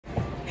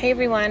Hey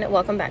everyone,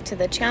 welcome back to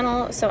the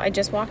channel. So I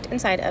just walked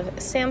inside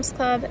of Sam's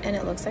Club and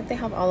it looks like they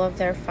have all of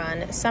their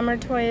fun summer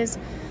toys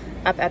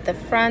up at the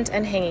front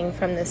and hanging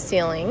from the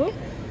ceiling.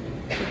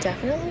 We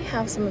definitely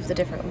have some of the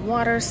different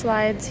water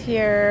slides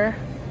here.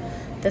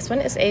 This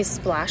one is a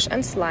splash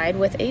and slide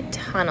with a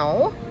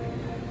tunnel.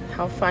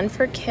 How fun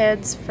for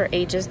kids for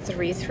ages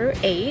 3 through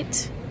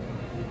 8.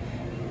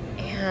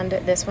 And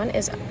this one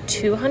is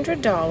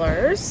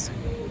 $200.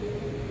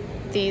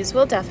 These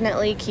will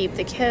definitely keep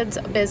the kids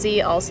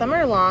busy all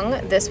summer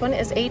long. This one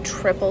is a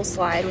triple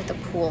slide with a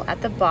pool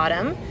at the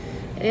bottom.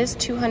 It is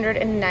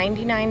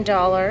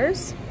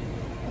 $299.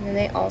 And then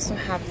they also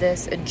have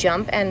this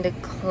jump and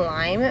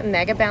climb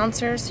mega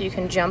bouncer, so you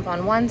can jump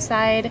on one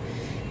side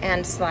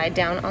and slide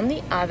down on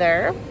the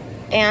other.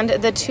 And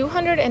the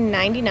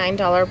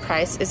 $299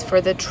 price is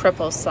for the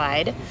triple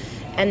slide.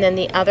 And then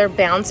the other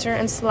bouncer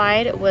and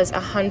slide was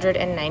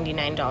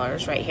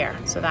 $199 right here.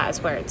 So that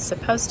is where it's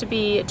supposed to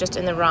be, just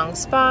in the wrong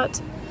spot.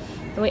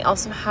 Then we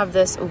also have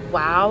this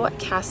Wow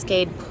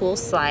Cascade pool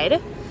slide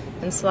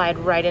and slide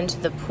right into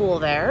the pool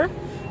there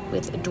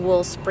with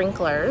dual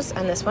sprinklers.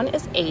 And this one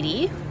is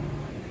 $80.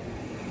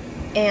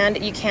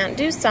 And you can't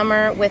do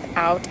summer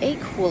without a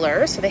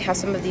cooler. So they have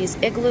some of these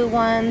igloo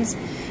ones.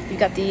 You've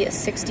got the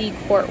 60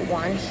 quart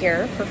one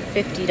here for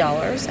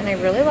 $50, and I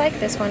really like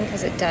this one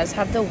because it does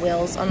have the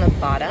wheels on the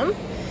bottom.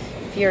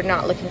 If you're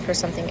not looking for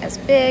something as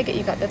big,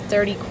 you got the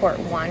 30 quart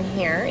one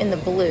here in the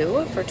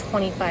blue for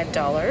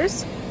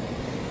 $25.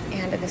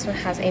 And this one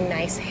has a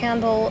nice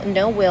handle,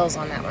 no wheels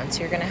on that one,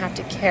 so you're gonna have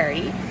to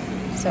carry.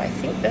 So I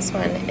think this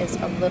one is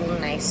a little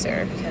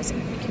nicer because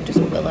you can just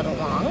wheel it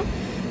along.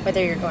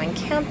 Whether you're going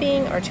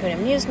camping or to an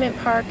amusement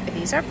park,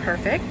 these are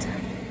perfect.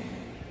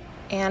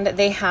 And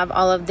they have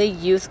all of the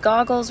youth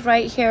goggles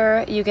right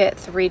here. You get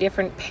 3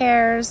 different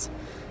pairs,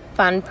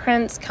 Fun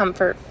Prints,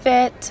 Comfort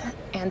Fit,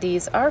 and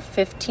these are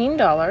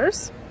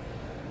 $15.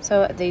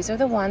 So these are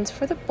the ones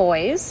for the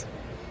boys.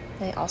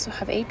 They also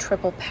have a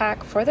triple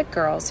pack for the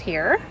girls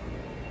here.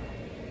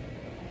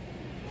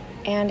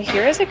 And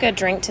here is a good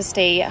drink to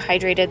stay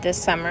hydrated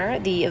this summer,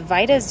 the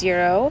Vita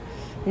Zero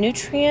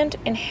Nutrient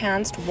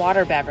Enhanced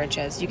Water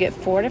Beverages. You get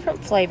 4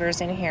 different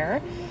flavors in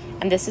here.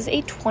 And this is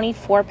a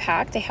 24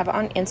 pack. They have it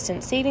on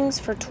instant savings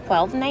for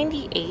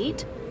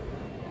 $12.98.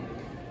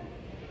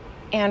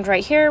 And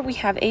right here we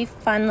have a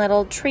fun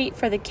little treat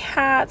for the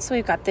cats. So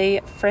we've got the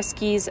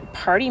Friskies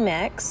Party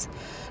Mix.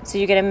 So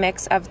you get a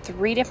mix of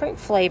 3 different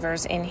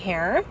flavors in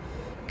here.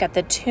 We've got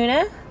the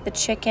tuna, the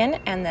chicken,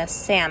 and the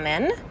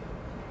salmon.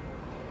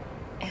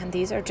 And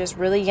these are just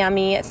really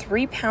yummy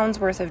 3 pounds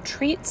worth of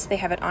treats. They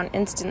have it on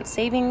instant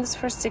savings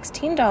for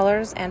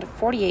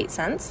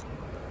 $16.48.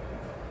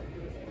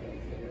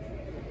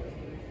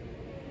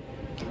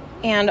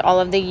 And all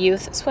of the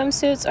youth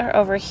swimsuits are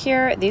over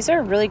here. These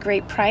are a really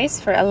great price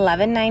for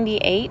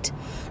 $11.98.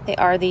 They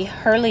are the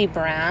Hurley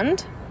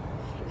brand,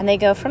 and they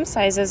go from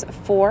sizes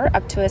 4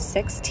 up to a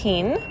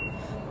 16.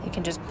 You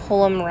can just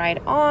pull them right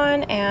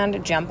on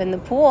and jump in the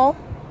pool.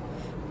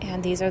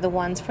 And these are the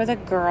ones for the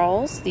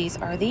girls. These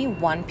are the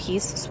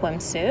one-piece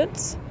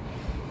swimsuits.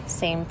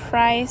 Same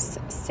price,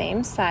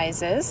 same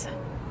sizes.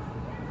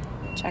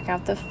 Check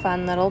out the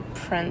fun little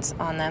prints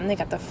on them. They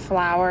got the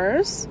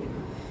flowers.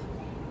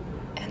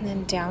 And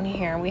then down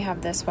here we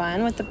have this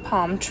one with the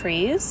palm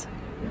trees.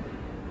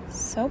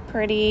 So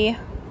pretty.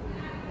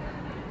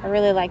 I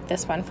really like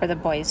this one for the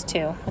boys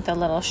too, with the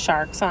little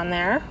sharks on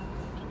there.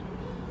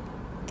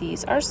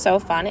 These are so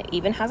fun. It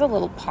even has a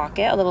little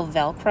pocket, a little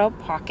Velcro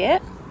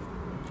pocket.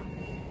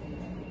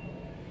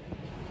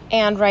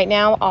 And right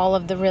now all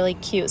of the really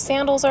cute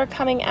sandals are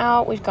coming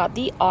out. We've got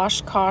the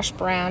Oshkosh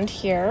brand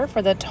here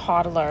for the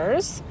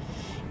toddlers.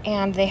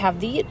 And they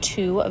have the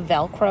 2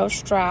 Velcro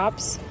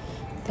straps.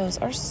 Those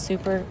are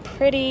super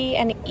pretty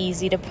and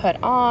easy to put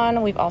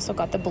on. We've also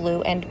got the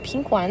blue and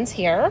pink ones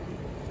here.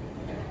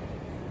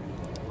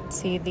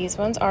 See, these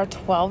ones are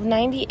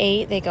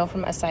 $12.98. They go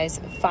from a size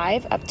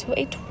 5 up to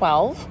a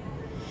 12.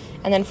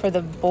 And then for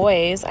the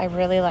boys, I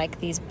really like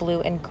these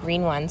blue and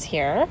green ones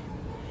here.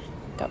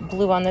 Got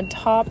blue on the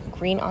top,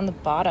 green on the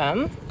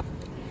bottom.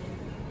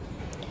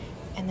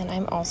 And then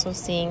I'm also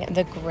seeing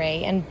the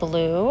gray and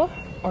blue,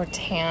 or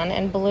tan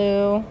and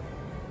blue.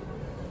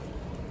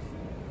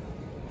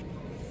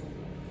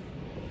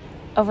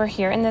 Over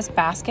here in this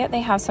basket,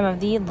 they have some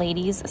of the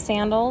ladies'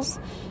 sandals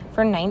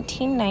for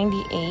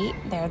 $19.98.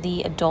 They're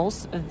the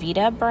Dulce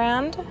Vita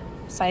brand,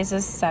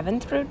 sizes 7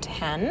 through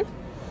 10.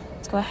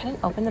 Let's go ahead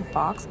and open the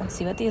box and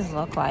see what these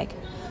look like.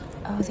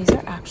 Oh, these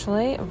are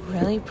actually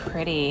really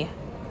pretty.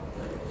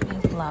 I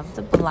love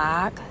the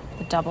black,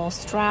 the double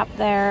strap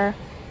there,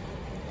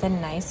 the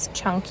nice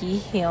chunky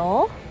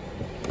heel.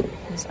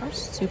 These are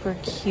super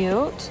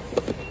cute.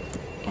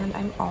 And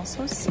I'm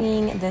also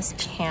seeing this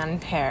can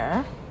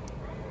pair.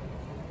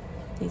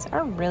 These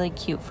are really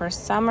cute for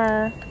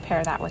summer.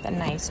 Compare that with a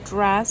nice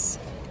dress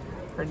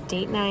for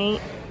date night.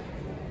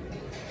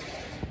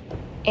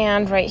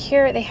 And right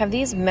here, they have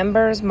these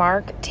Members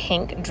Mark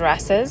tank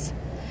dresses.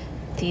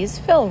 These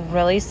feel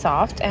really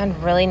soft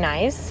and really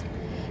nice.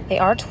 They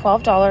are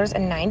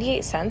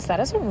 $12.98. That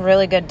is a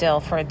really good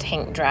deal for a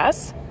tank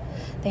dress.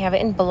 They have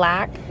it in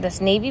black, this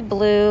navy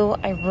blue.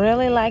 I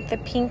really like the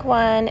pink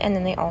one. And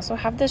then they also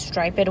have the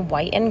striped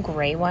white and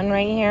gray one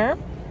right here.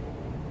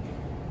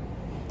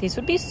 These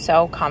would be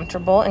so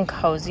comfortable and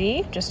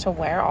cozy just to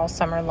wear all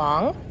summer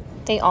long.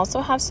 They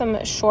also have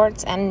some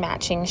shorts and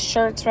matching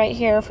shirts right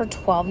here for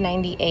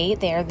 $12.98.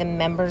 They are the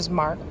Members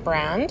Mark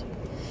brand.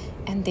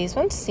 And these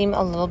ones seem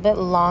a little bit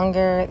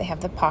longer. They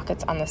have the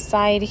pockets on the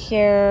side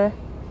here.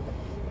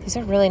 These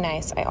are really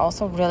nice. I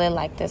also really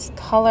like this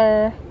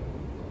color.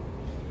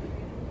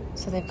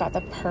 So they've got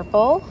the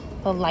purple,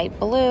 the light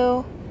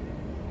blue,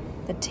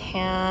 the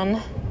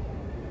tan,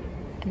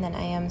 and then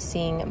I am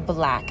seeing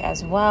black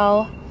as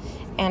well.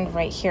 And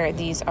right here,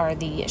 these are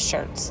the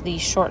shirts, the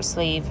short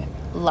sleeve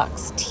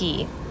luxe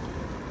tee.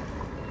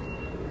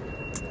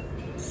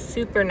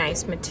 Super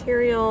nice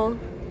material.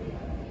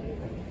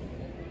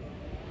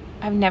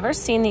 I've never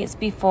seen these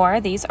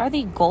before. These are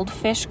the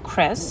Goldfish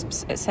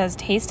Crisps. It says,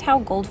 taste how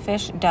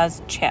Goldfish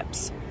does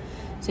chips.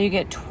 So you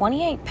get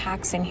 28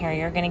 packs in here.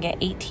 You're gonna get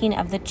 18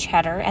 of the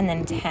cheddar and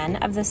then 10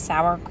 of the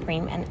sour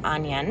cream and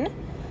onion.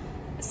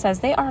 It says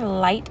they are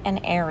light and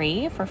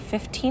airy for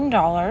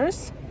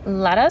 $15.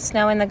 Let us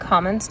know in the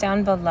comments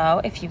down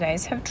below if you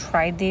guys have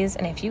tried these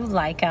and if you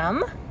like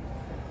them.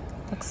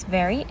 Looks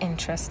very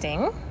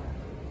interesting.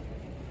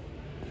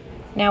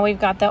 Now we've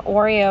got the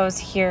Oreos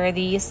here,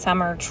 the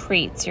summer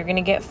treats. You're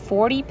gonna get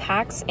 40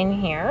 packs in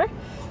here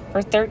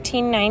for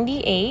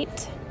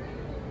 $13.98.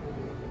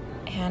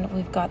 And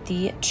we've got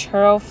the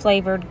churro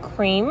flavored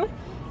cream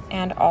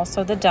and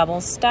also the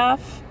double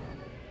stuff.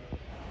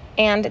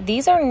 And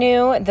these are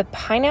new, the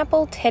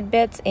pineapple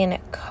tidbits in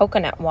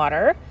coconut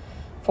water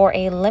for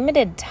a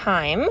limited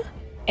time.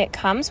 It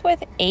comes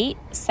with 8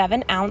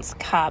 7-ounce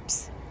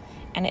cups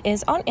and it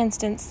is on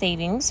instant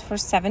savings for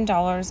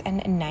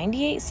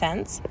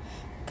 $7.98.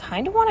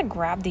 Kind of want to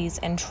grab these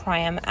and try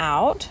them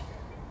out.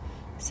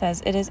 It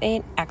says it is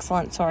an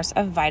excellent source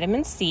of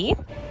vitamin C.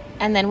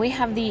 And then we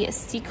have the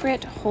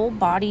Secret Whole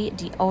Body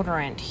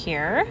Deodorant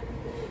here.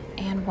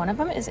 And one of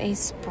them is a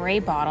spray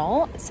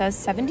bottle. It says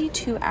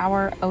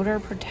 72-hour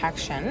odor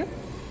protection.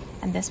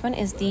 And this one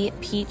is the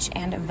Peach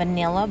and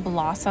Vanilla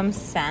Blossom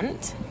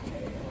scent.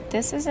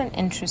 This is an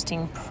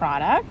interesting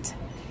product.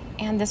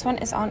 And this one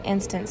is on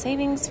instant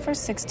savings for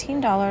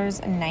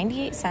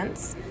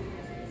 $16.98.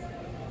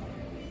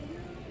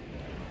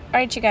 All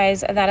right, you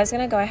guys, that is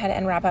gonna go ahead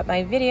and wrap up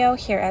my video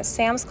here at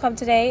Sam's Club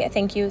today.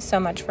 Thank you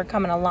so much for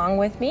coming along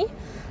with me.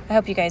 I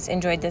hope you guys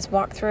enjoyed this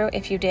walkthrough.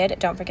 If you did,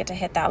 don't forget to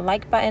hit that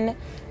like button,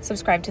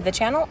 subscribe to the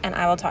channel, and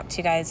I will talk to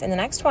you guys in the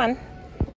next one.